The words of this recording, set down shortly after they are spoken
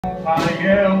Nobody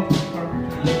else.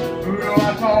 Who do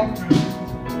I talk to?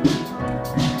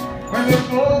 When there's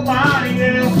nobody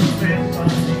else to listen,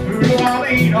 who do I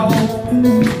lean on?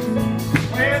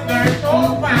 When there's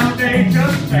no foundation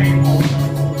stable,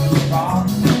 the rock,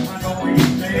 I know he's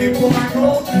stable. I go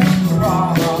to the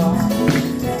rock.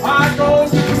 I go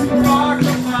to the rock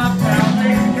of my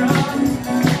salvation.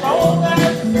 All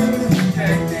that's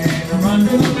protected, I run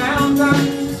to the mountain,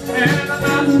 and the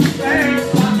mountain stands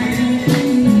by me.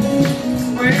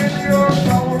 When you're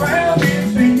all around me,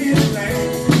 singing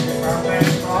things, I that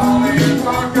solid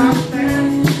rock I stand.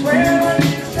 When I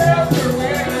need a shelter,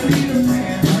 when I need a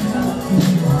friend, I go to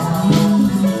the rock.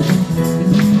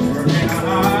 Where can I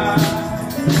hide?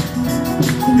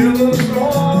 Till the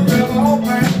storms have all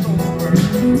passed over,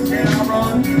 can I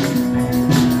run to?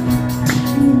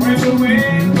 When the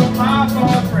winds of life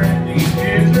are threatening,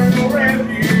 is there no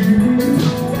refuge?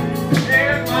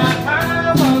 In my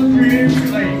time of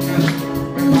tribulation,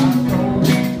 when my soul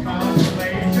needs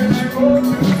consolation, I go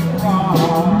to the rock.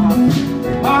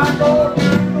 I go to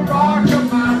the rock of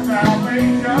my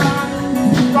salvation.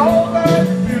 So that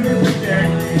to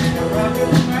reject I run to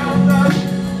the mountain,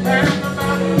 and the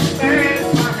mountain stands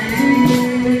by me.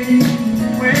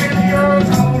 When you're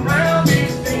all around me,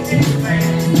 singing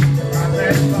things, I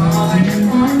said, solid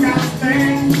rock I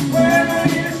stand. When I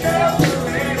need a shelter,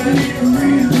 when I need a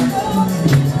friend, I go to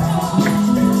the rock.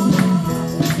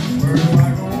 Where do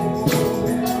I go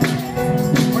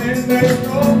when there's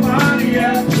nobody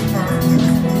else to turn to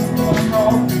or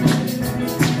talk to?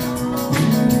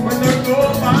 When there's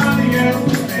nobody else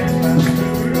to listen,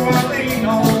 who do I lean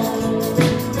on?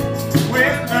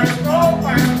 When there's no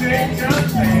foundation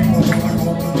stable, I go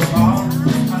to the rock.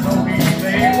 I know he's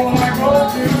able, I go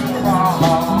to the rock.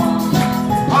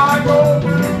 I go to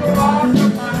the rock of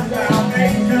my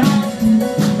salvation.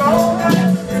 So that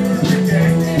the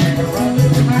rejected, I run to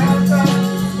the mountain,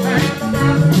 and the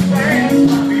mountain stands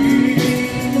by me.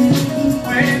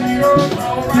 When you're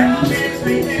all around me,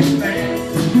 singing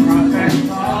things, rock that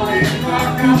solid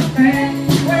rock I stand.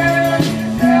 When I need a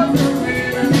shelter,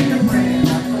 when I need a friend, I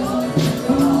go to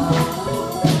the rock.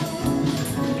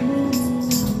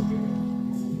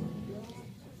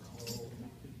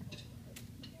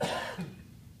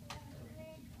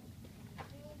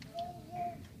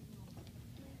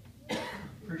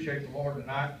 Appreciate the Lord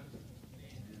tonight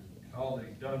and all that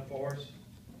He's done for us.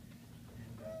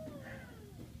 And,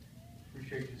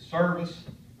 appreciate His service.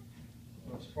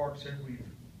 Well, Spark said we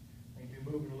may be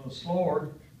moving a little slower,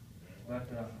 but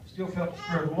still felt the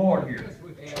Spirit of the Lord here.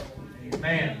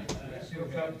 Amen. Still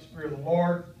felt the Spirit of the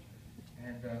Lord,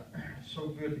 and so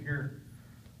good to hear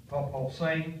Paul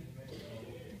sing.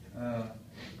 I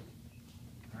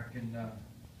can,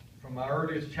 from my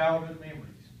earliest childhood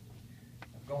memories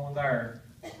of going there,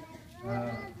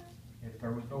 if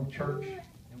there was no church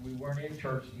and we weren't in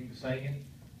church and he was singing,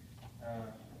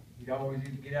 he'd always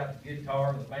either get out the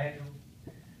guitar or the banjo.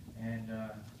 And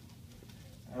the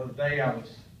other day I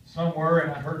was somewhere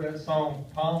and I heard that song,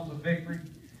 Palms of Victory,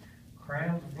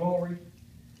 Crowns of Glory,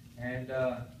 and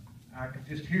I could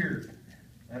just hear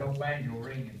that old banjo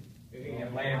ringing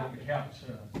and laying on the couch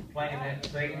playing that and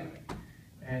singing.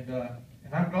 And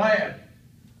I'm glad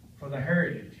for the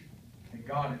heritage that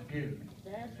God has given me.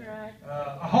 That's right.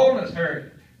 A holiness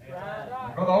heritage.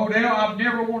 Right. Brother Odell, I've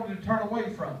never wanted to turn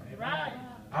away from it. Right.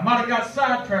 I might have got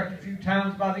sidetracked a few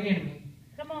times by the enemy,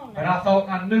 Come on but now. I thought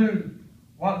I knew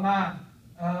what my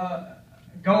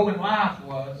goal in life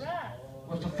was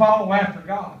to follow after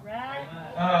God.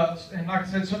 Right. And like I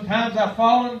said, sometimes I've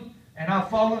fallen, and I've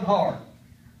fallen hard.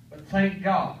 But thank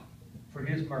God for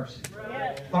His mercy.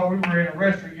 Yes. Thought we were in a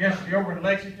restaurant yesterday over in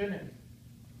Lexington, and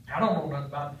I don't know nothing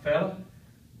about the fella,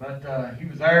 but he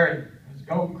was there, and it was a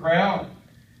golden crowd,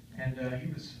 and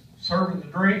he was serving the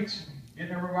drinks, and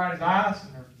getting everybody's ice,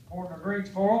 and they're pouring their drinks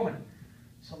for them, and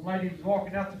some lady was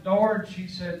walking out the door, and she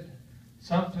said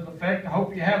something to the effect, I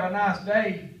hope you have a nice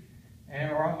day,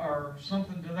 and, or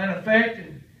something to that effect,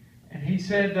 and he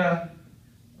said,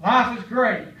 life is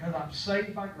great because I'm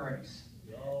saved by grace.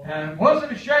 And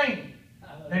wasn't ashamed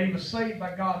that he was saved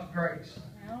by God's grace.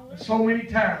 But so many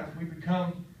times we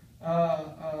become,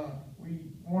 we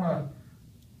want to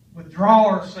withdraw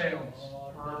ourselves,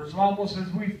 or it's almost as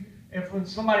when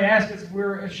somebody asks us,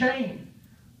 we're ashamed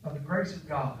of the grace of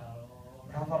God.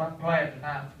 And I thought I'm glad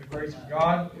tonight for the grace of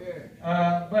God.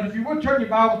 But if you would turn your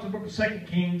Bible to the book of 2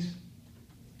 Kings,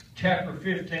 chapter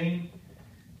 15,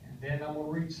 and then I'm going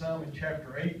to read some in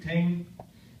chapter 18.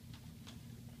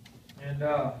 And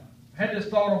I had this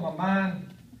thought on my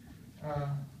mind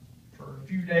for a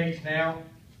few days now,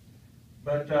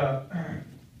 but I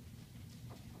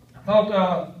I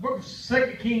thought book of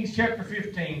 2 Kings chapter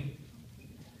 15.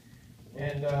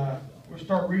 And we'll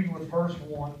start reading with verse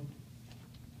 1. It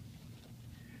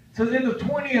says, in the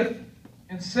 20th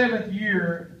and 7th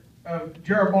year of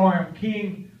Jeroboam,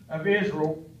 king of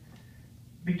Israel,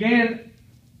 began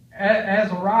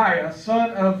Azariah, son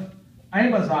of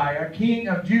Amaziah, king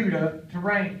of Judah, to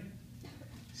reign.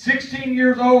 16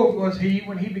 years old was he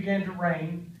when he began to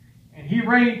reign, and he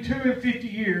reigned 52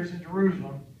 years in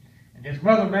Jerusalem. And his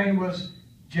mother's name was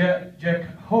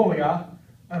Jecoliah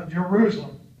of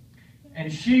Jerusalem.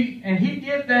 And he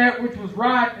did that which was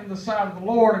right in the sight of the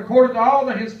Lord, according to all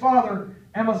that his father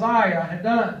Amaziah had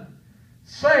done,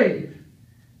 save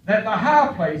that the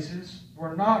high places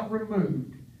were not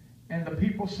removed, and the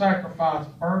people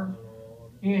sacrificed burnt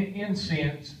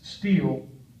incense still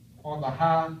on the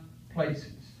high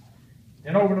places.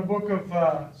 Then over the book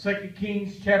of 2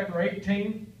 Kings chapter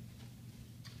 18,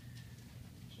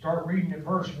 start reading at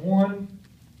verse 1.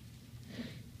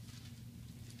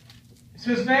 It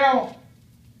says, now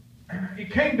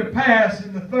it came to pass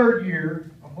in the 3rd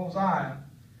year of Hosea,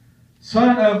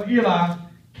 son of Eli,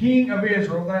 king of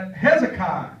Israel, that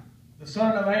Hezekiah, the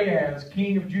son of Ahaz,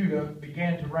 king of Judah,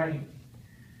 began to reign.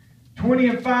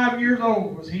 25 years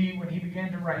old was he when he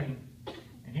began to reign,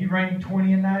 and he reigned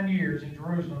 29 years in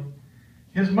Jerusalem.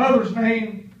 His mother's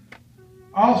name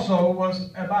also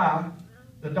was Abi,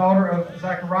 the daughter of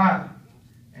Zechariah.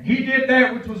 And he did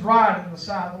that which was right in the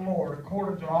sight of the Lord,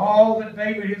 according to all that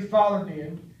David his father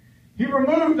did. He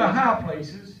removed the high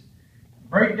places,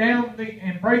 break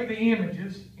the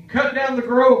images, and cut down the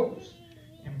groves,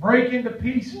 and break into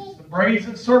pieces the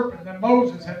brazen serpent that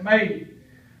Moses had made.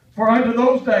 For unto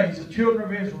those days the children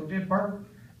of Israel did burn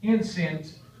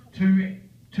incense to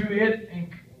it,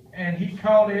 and he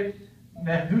called it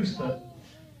Nehushtan.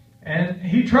 And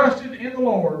he trusted in the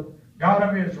Lord, God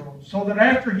of Israel, so that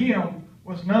after him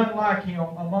was none like him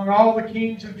among all the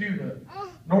kings of Judah,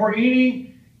 nor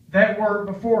any that were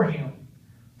before him.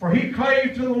 For he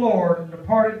clave to the Lord, and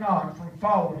departed not from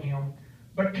following him,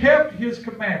 but kept his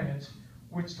commandments,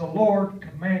 which the Lord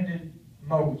commanded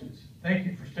Moses. Thank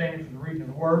you for standing for the reading of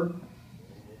the Word.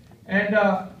 And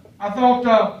I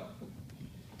thought,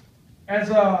 as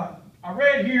I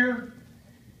read here,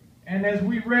 and as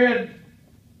we read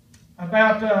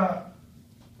about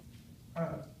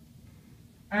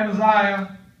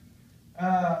Amaziah,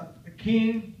 the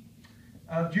king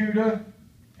of Judah,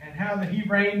 and how that he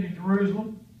reigned in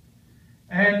Jerusalem.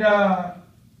 And the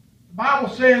Bible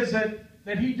says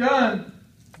that he done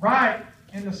right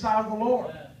in the sight of the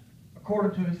Lord,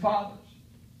 according to his fathers.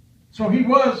 So he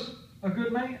was a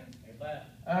good man.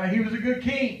 He was a good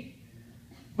king.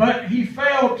 But he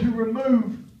failed to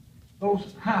remove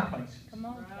those high places. Come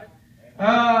on.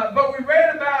 But we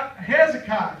read about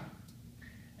Hezekiah.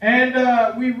 And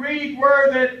we read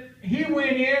where that he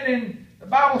went in, and the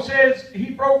Bible says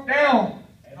he broke down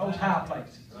those high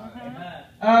places.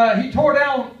 He tore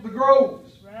down the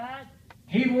groves.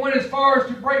 He went as far as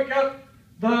to break up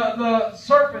the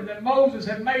serpent that Moses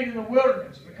had made in the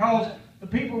wilderness, because the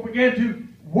people began to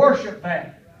worship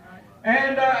that.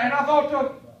 And I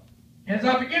thought, as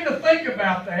I began to think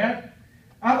about that,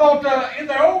 I thought in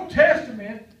the Old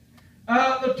Testament,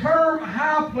 the term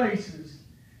high places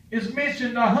is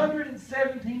mentioned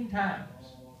 117 times.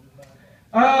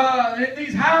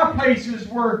 These high places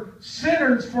were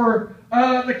centers for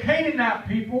the Canaanite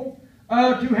people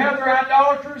to have their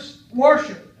idolatrous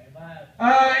worship.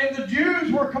 And the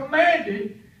Jews were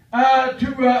commanded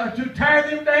to tear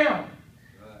them down.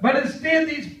 But instead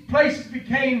these places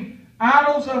became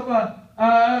idols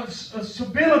of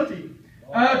stability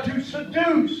to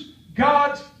seduce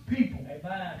God's people.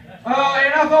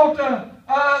 And I thought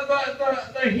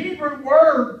the Hebrew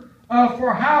word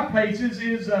for high places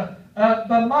is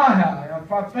Bamahai,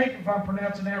 if I'm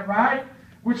pronouncing that right,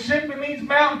 which simply means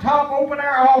mountaintop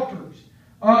open-air altars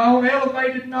on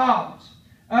elevated knobs.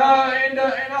 And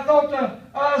I thought,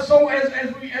 so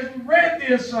as we read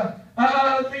this, the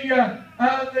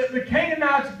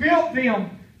Canaanites built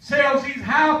themselves these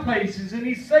high places and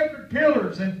these sacred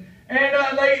pillars, and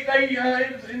they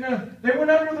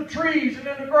went under the trees and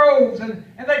in the groves, and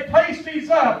they placed these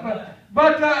up.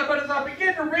 But as I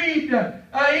began to read,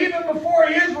 even before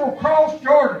Israel crossed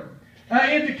Jordan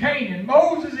into Canaan,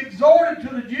 Moses exhorted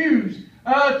to the Jews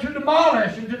to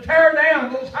demolish and to tear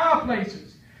down those high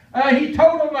places. He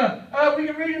told them, we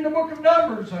can read in the book of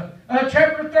Numbers,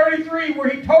 chapter 33, where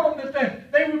he told them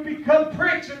that they would become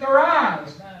pricks in their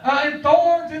eyes and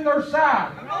thorns in their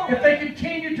side if they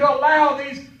continue to allow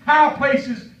these high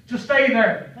places to stay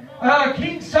there.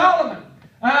 King Solomon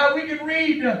We can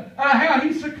read how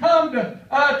he succumbed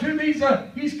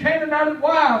to these Canaanite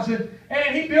wives,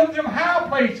 and he built them high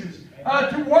places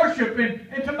to worship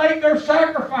and to make their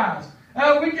sacrifice.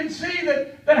 We can see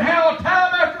that how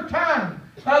time after time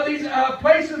these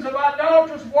places of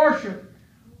idolatrous worship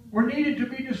were needed to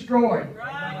be destroyed,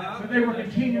 but they were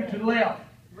continued to live.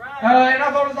 And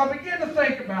I thought, as I began to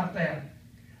think about that,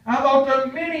 I thought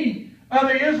that many of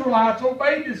the Israelites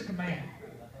obeyed this command.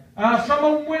 Some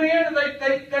of them went in and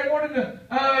they wanted to,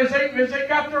 as they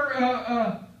got their,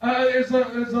 as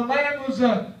the land was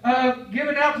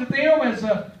given out to them, as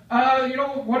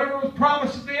whatever was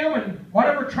promised to them, and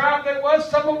whatever tribe that was,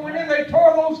 some of them went in, they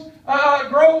tore those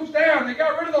groves down, they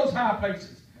got rid of those high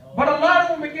places. But a lot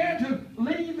of them began to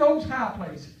leave those high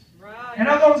places. And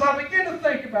I thought, as I began to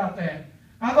think about that,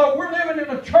 I thought, we're living in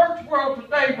a church world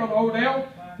today, Brother Odell,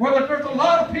 where there's a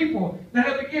lot of people that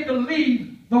have begun to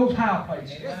leave those high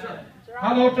places.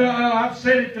 I thought, I've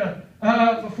said it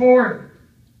before,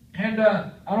 and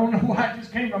I don't know why it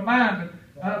just came to mind,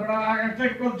 but I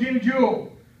think of Brother Jimmy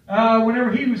Jewell, whenever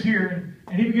he was here,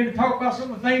 and he began to talk about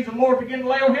some of the things the Lord began to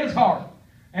lay on his heart.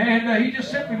 And he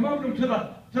just simply moved them to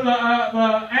the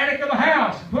attic of the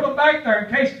house and put them back there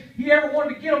in case he ever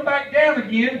wanted to get them back down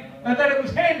again, that it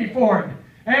was handy for him.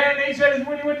 And he said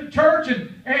when he went to church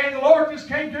and the Lord just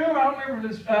came to him, I don't remember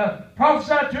this,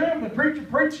 prophesied to him, the preacher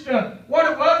preached what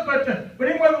it was, but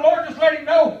anyway, the Lord just let him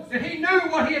know that he knew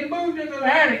what he had moved into the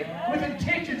attic with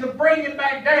intentions of bringing it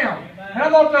back down. And I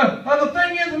thought the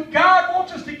thing is, when God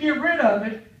wants us to get rid of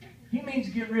it, He means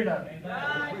to get rid of it.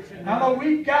 I thought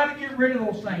we've got to get rid of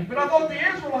those things. But I thought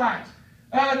the Israelites,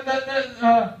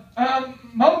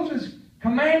 Moses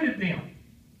commanded them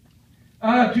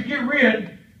to get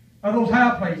rid of those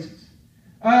high places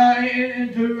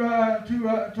and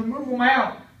to move them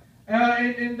out.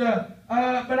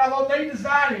 But I thought they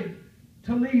decided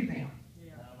to leave them.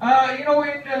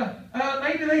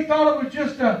 Maybe they thought it was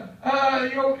just but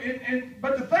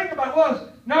the thing about it was,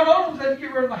 not only was they to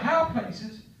get rid of the high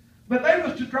places, but they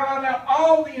was to drive out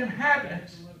all the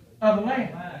inhabitants of the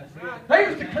land. They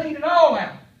was to clean it all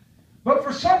out. But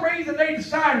for some reason they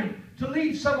decided to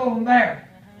leave some of them there.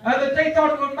 That they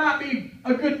thought it might be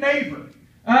a good neighbor.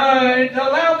 And to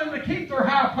allow them to keep their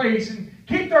high place and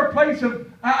keep their place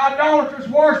of idolatrous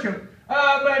worship.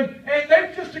 And they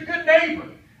were just a good neighbor.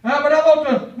 But I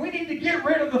thought we need to get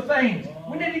rid of the things.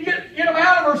 We need to get them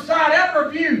out of our sight, out of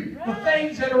our view, the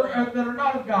things that are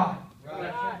not of God.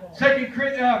 2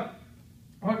 Corinthians,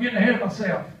 I'm getting ahead of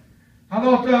myself. I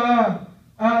thought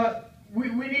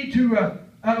we need to,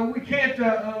 we can't,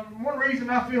 one reason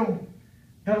I feel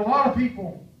that a lot of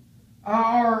people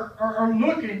are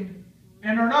looking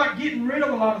and are not getting rid of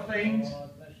a lot of things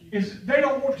is they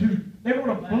want to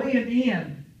blend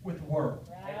in with the world.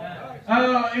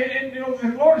 And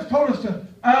the Lord has told us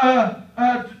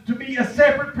to be a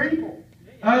separate people.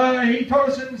 He told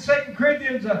us in 2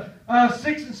 Corinthians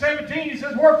 6 and 17, he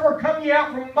says, "Wherefore come ye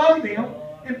out from among them,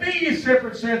 and be ye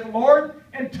separate, saith the Lord,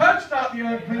 and touch not the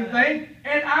unclean thing,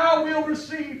 and I will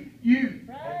receive you."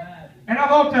 Right. And I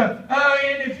thought,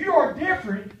 and if you are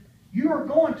different, you are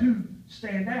going to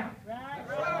stand out.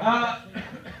 Right.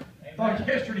 Thought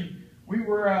yesterday we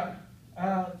were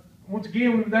once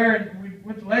again we were there and we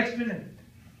went to Lexington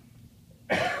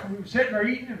and we were sitting there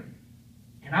eating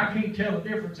and I can't tell the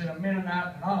difference in a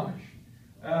Mennonite and Amish.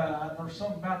 There's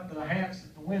something about the hats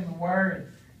that the women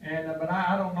wear but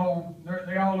I don't know.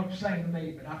 They all look the same to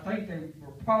me, but I think they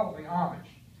were probably Amish.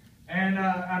 And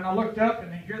I looked up,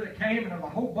 and here they came, and there was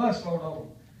a whole busload of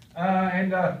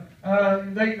them.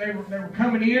 They were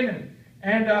coming in,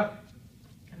 and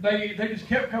they just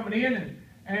kept coming in,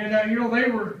 and they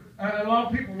were a lot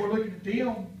of people were looking at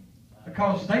them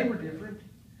because they were different.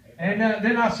 And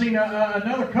then I seen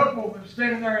another couple that was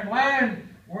standing there in line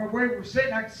where we were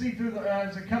sitting. I could see through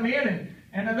as they come in,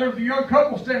 and there was a young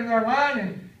couple standing there in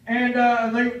line, and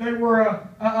they were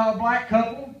a black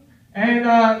couple, and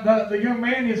the young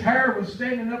man, his hair was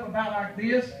standing up about like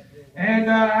this, and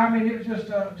it was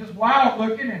just wild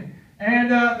looking,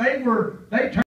 and they turned